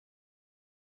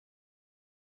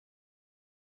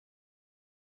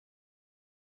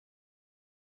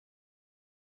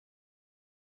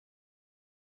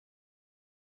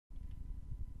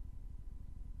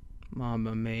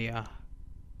Mamma mia.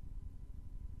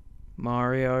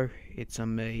 Mario, it's a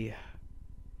me.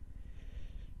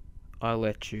 I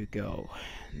let you go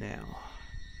now.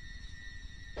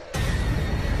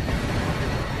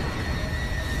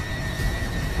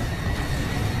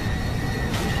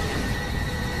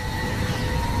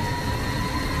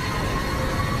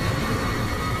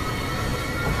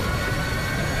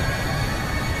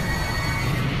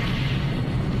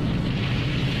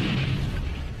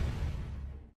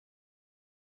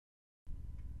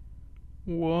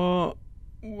 What?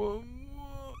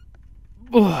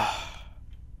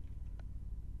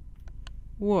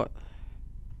 What?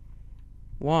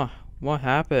 What? What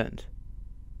happened?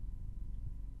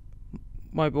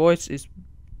 My voice is a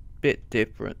bit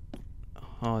different.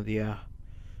 Oh yeah,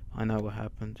 I know what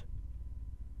happened.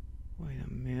 Wait a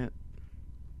minute.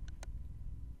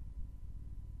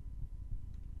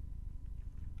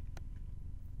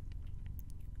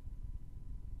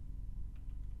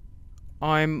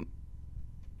 I'm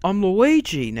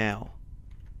Luigi now.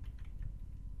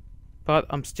 But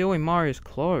I'm still in Mario's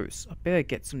clothes. I better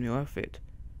get some new outfit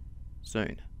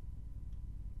soon.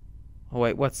 Oh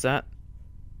wait, what's that?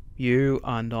 You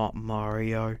are not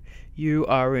Mario. You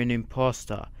are an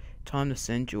imposter. Time to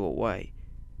send you away.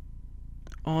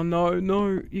 Oh no,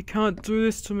 no, you can't do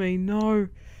this to me. No,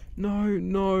 no,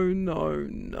 no, no,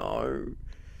 no.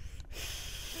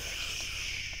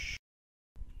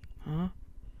 Huh?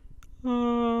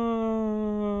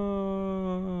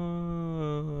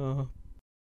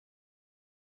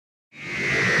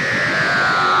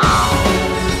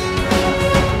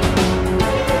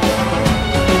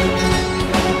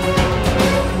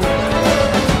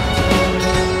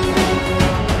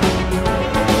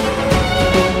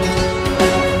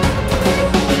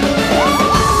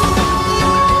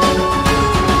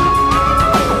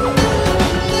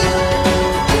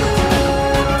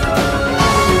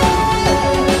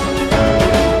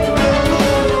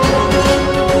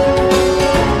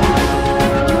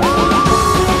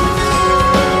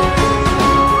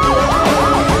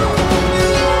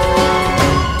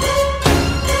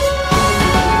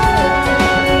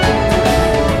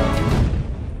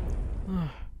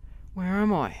 Where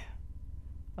am I?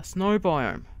 A snow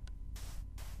biome.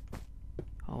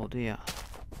 Oh dear.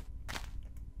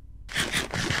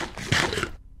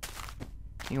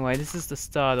 Anyway, this is the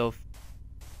start of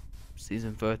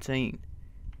season 13.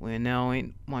 We're now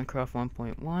in Minecraft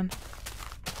 1.1.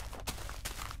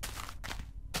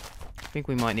 I think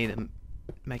we might need to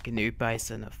make a new base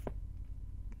and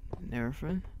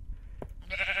everything.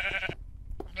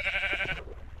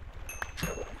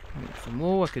 Some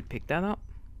more, I could pick that up.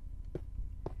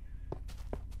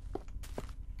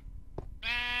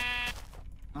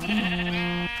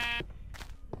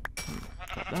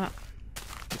 Got that.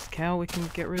 This cow we can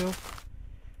get rid of.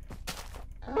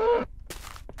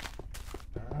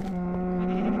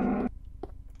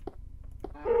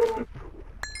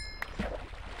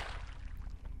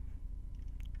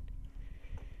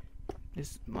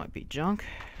 This might be junk.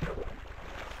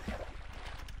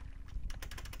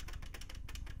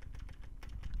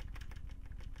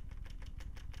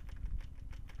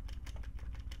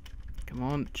 Come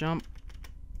on, jump.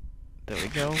 There we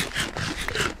go.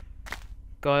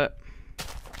 Got it.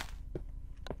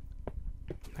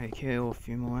 Maybe kill a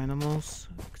few more animals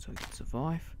so we can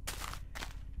survive.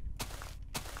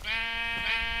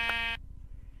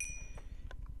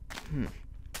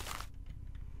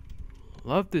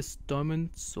 Love this diamond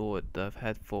sword that I've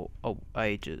had for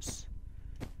ages.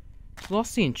 It's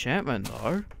lost the enchantment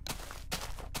though.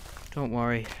 Don't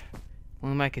worry.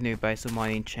 We'll make a new base of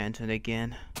my enchanted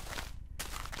again.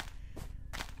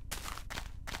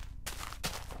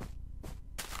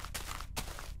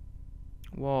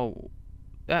 Whoa,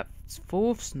 that's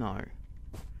full of snow.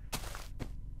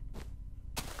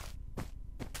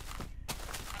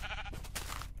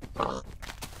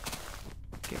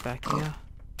 Get back here.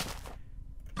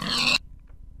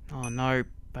 Oh no,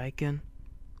 bacon.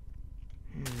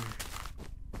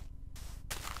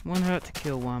 Won't hurt to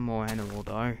kill one more animal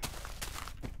though.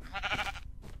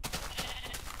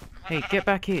 Hey, get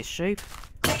back here, sheep.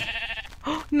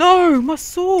 No, my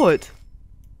sword!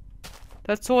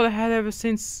 That sword I had ever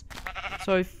since,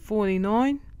 so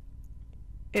 49,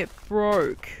 it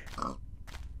broke.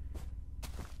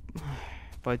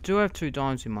 But I do have 2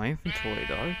 diamonds in my inventory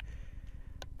though.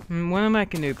 When I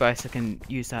make a new base I can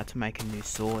use that to make a new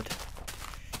sword.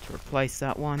 To replace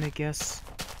that one I guess.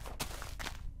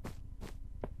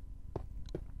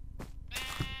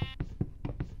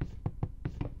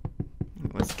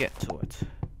 Let's get to it.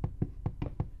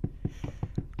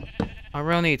 I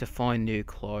really need to find new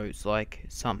clothes, like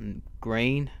something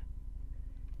green.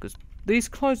 Because These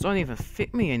clothes don't even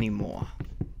fit me anymore.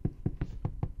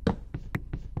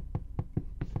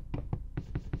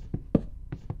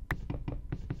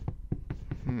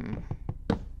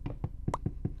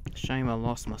 Shame I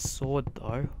lost my sword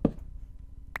though.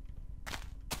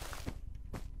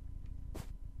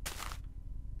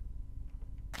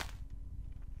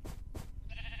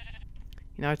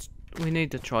 You know, we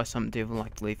need to try something different,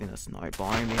 like leaving a snow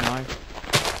biome, you know?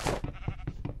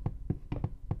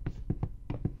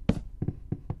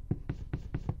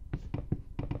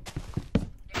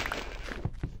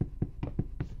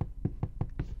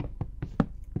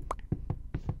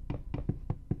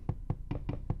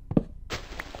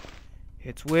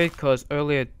 It's weird because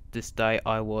earlier this day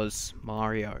I was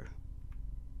Mario.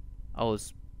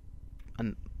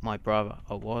 And my brother,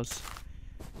 I was.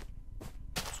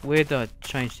 It's weird that I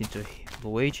changed into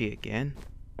Luigi again.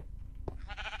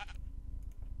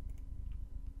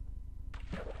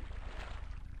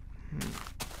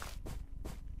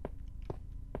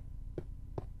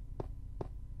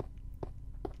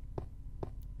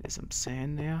 There's some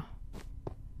sand there.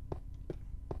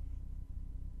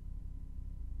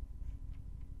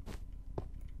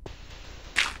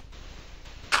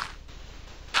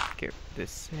 Get this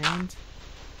sand.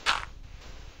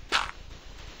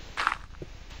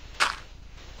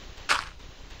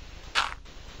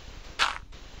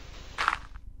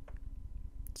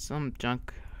 Some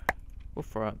junk. We'll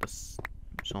throw out this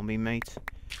zombie meat.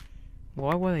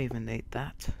 Why would I even eat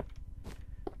that?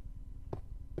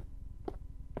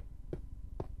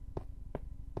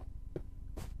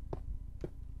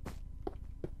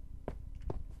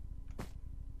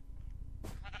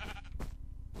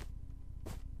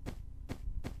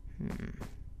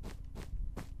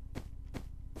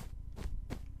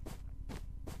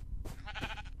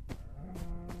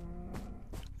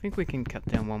 I think we can cut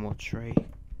down one more tree.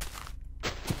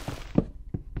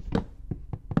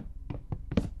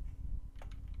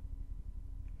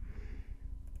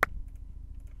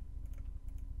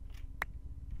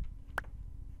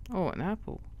 Oh, an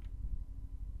apple.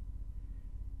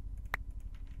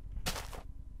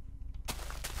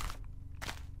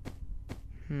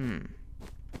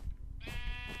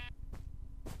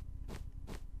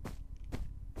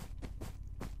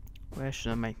 Where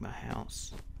should I make my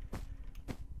house?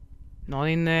 Not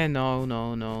in there, no,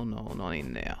 no, no, no, not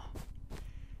in there.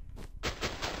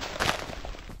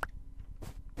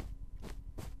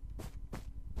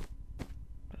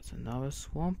 That's another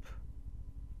swamp.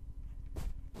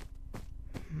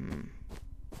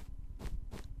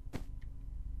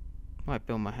 Might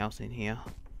build my house in here.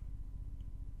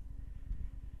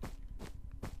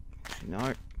 Actually,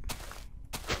 no.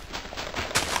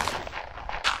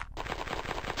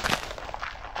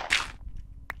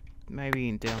 Maybe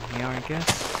in down here, I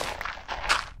guess.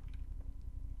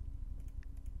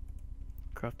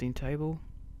 Crafting table.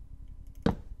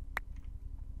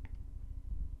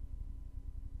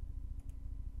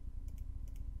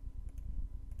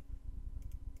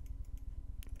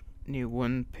 New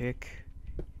wooden pick.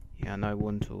 Yeah, no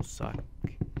wooden tools suck.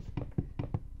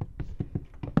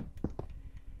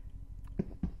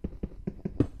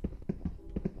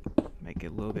 Make it a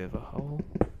little bit of a hole.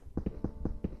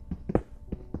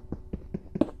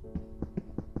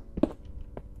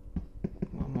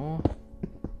 One more.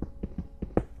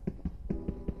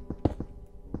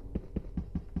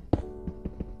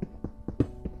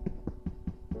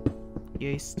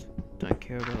 Yeast. Don't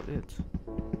care about it.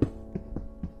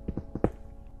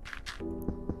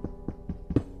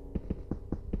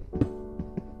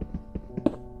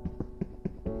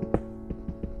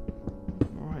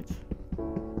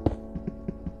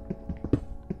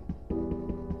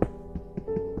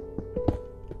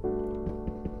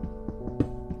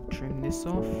 Trim this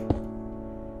off.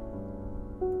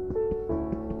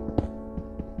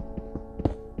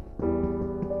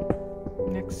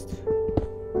 Next,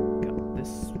 cut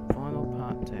this final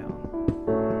part down.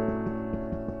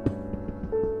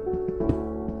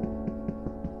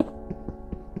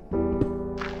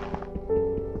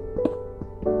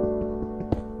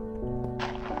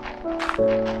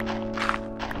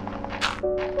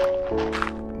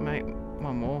 Mate,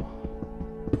 one more.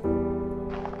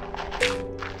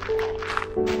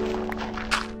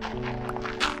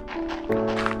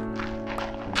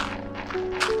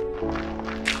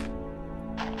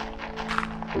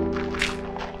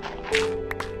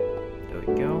 There we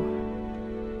go.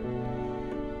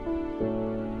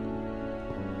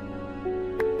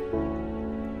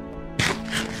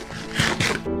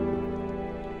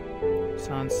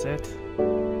 Sunset.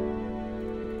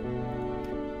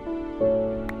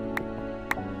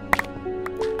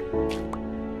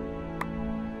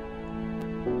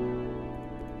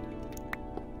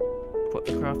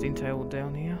 crafting table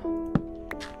down here.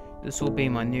 This will be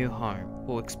my new home.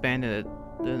 We'll expand it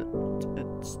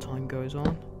as time goes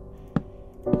on.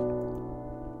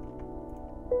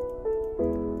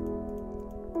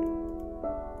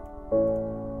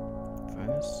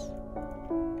 Furnace.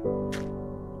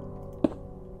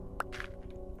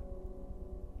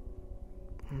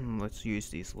 Let's use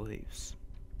these leaves.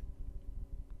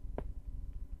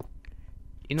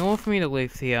 In order for me to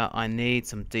live here, I need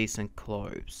some decent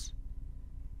clothes.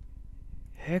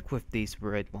 Heck with these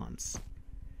red ones.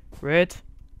 Red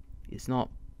is not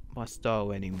my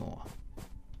style anymore.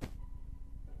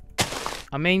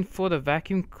 I mean, for the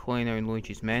vacuum cleaner in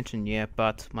Luigi's Mansion, yeah,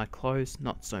 but my clothes,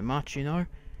 not so much, you know?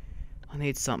 I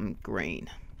need something green.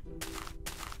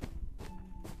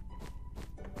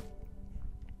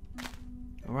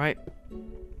 Alright.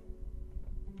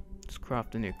 Let's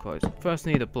craft a new clothes. First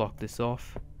I need to block this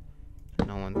off so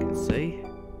no one can see.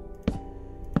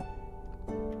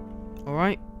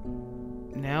 Alright.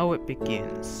 Now it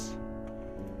begins.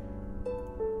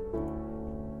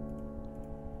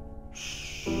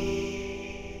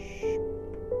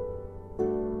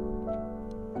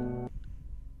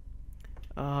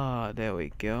 Ah, there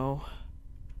we go.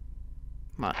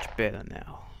 Much better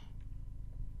now.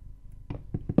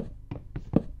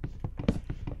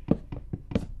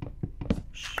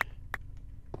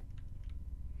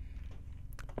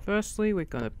 Firstly, we're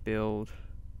gonna build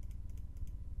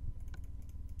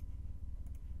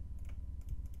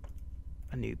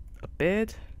a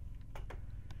bed,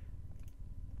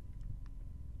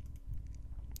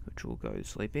 which we'll go to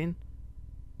sleep in.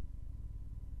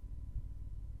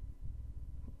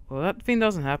 Well, that thing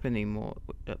doesn't happen anymore,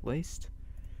 at least.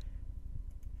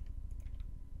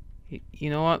 You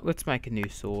know what? Let's make a new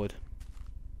sword.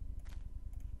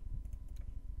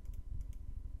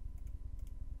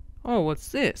 Oh, what's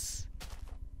this?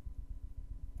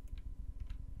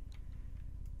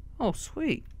 Oh,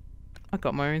 sweet. I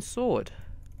got my own sword.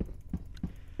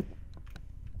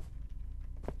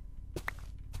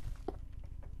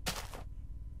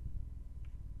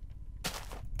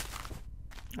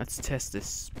 Let's test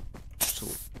this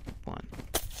sword one.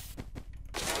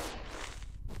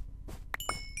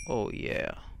 Oh,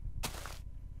 yeah.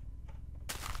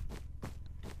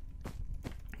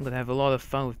 I'm gonna have a lot of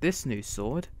fun with this new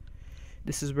sword.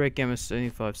 This is Redgamer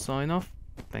 75 sign off.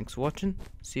 Thanks for watching.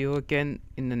 See you again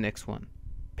in the next one.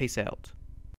 Peace out.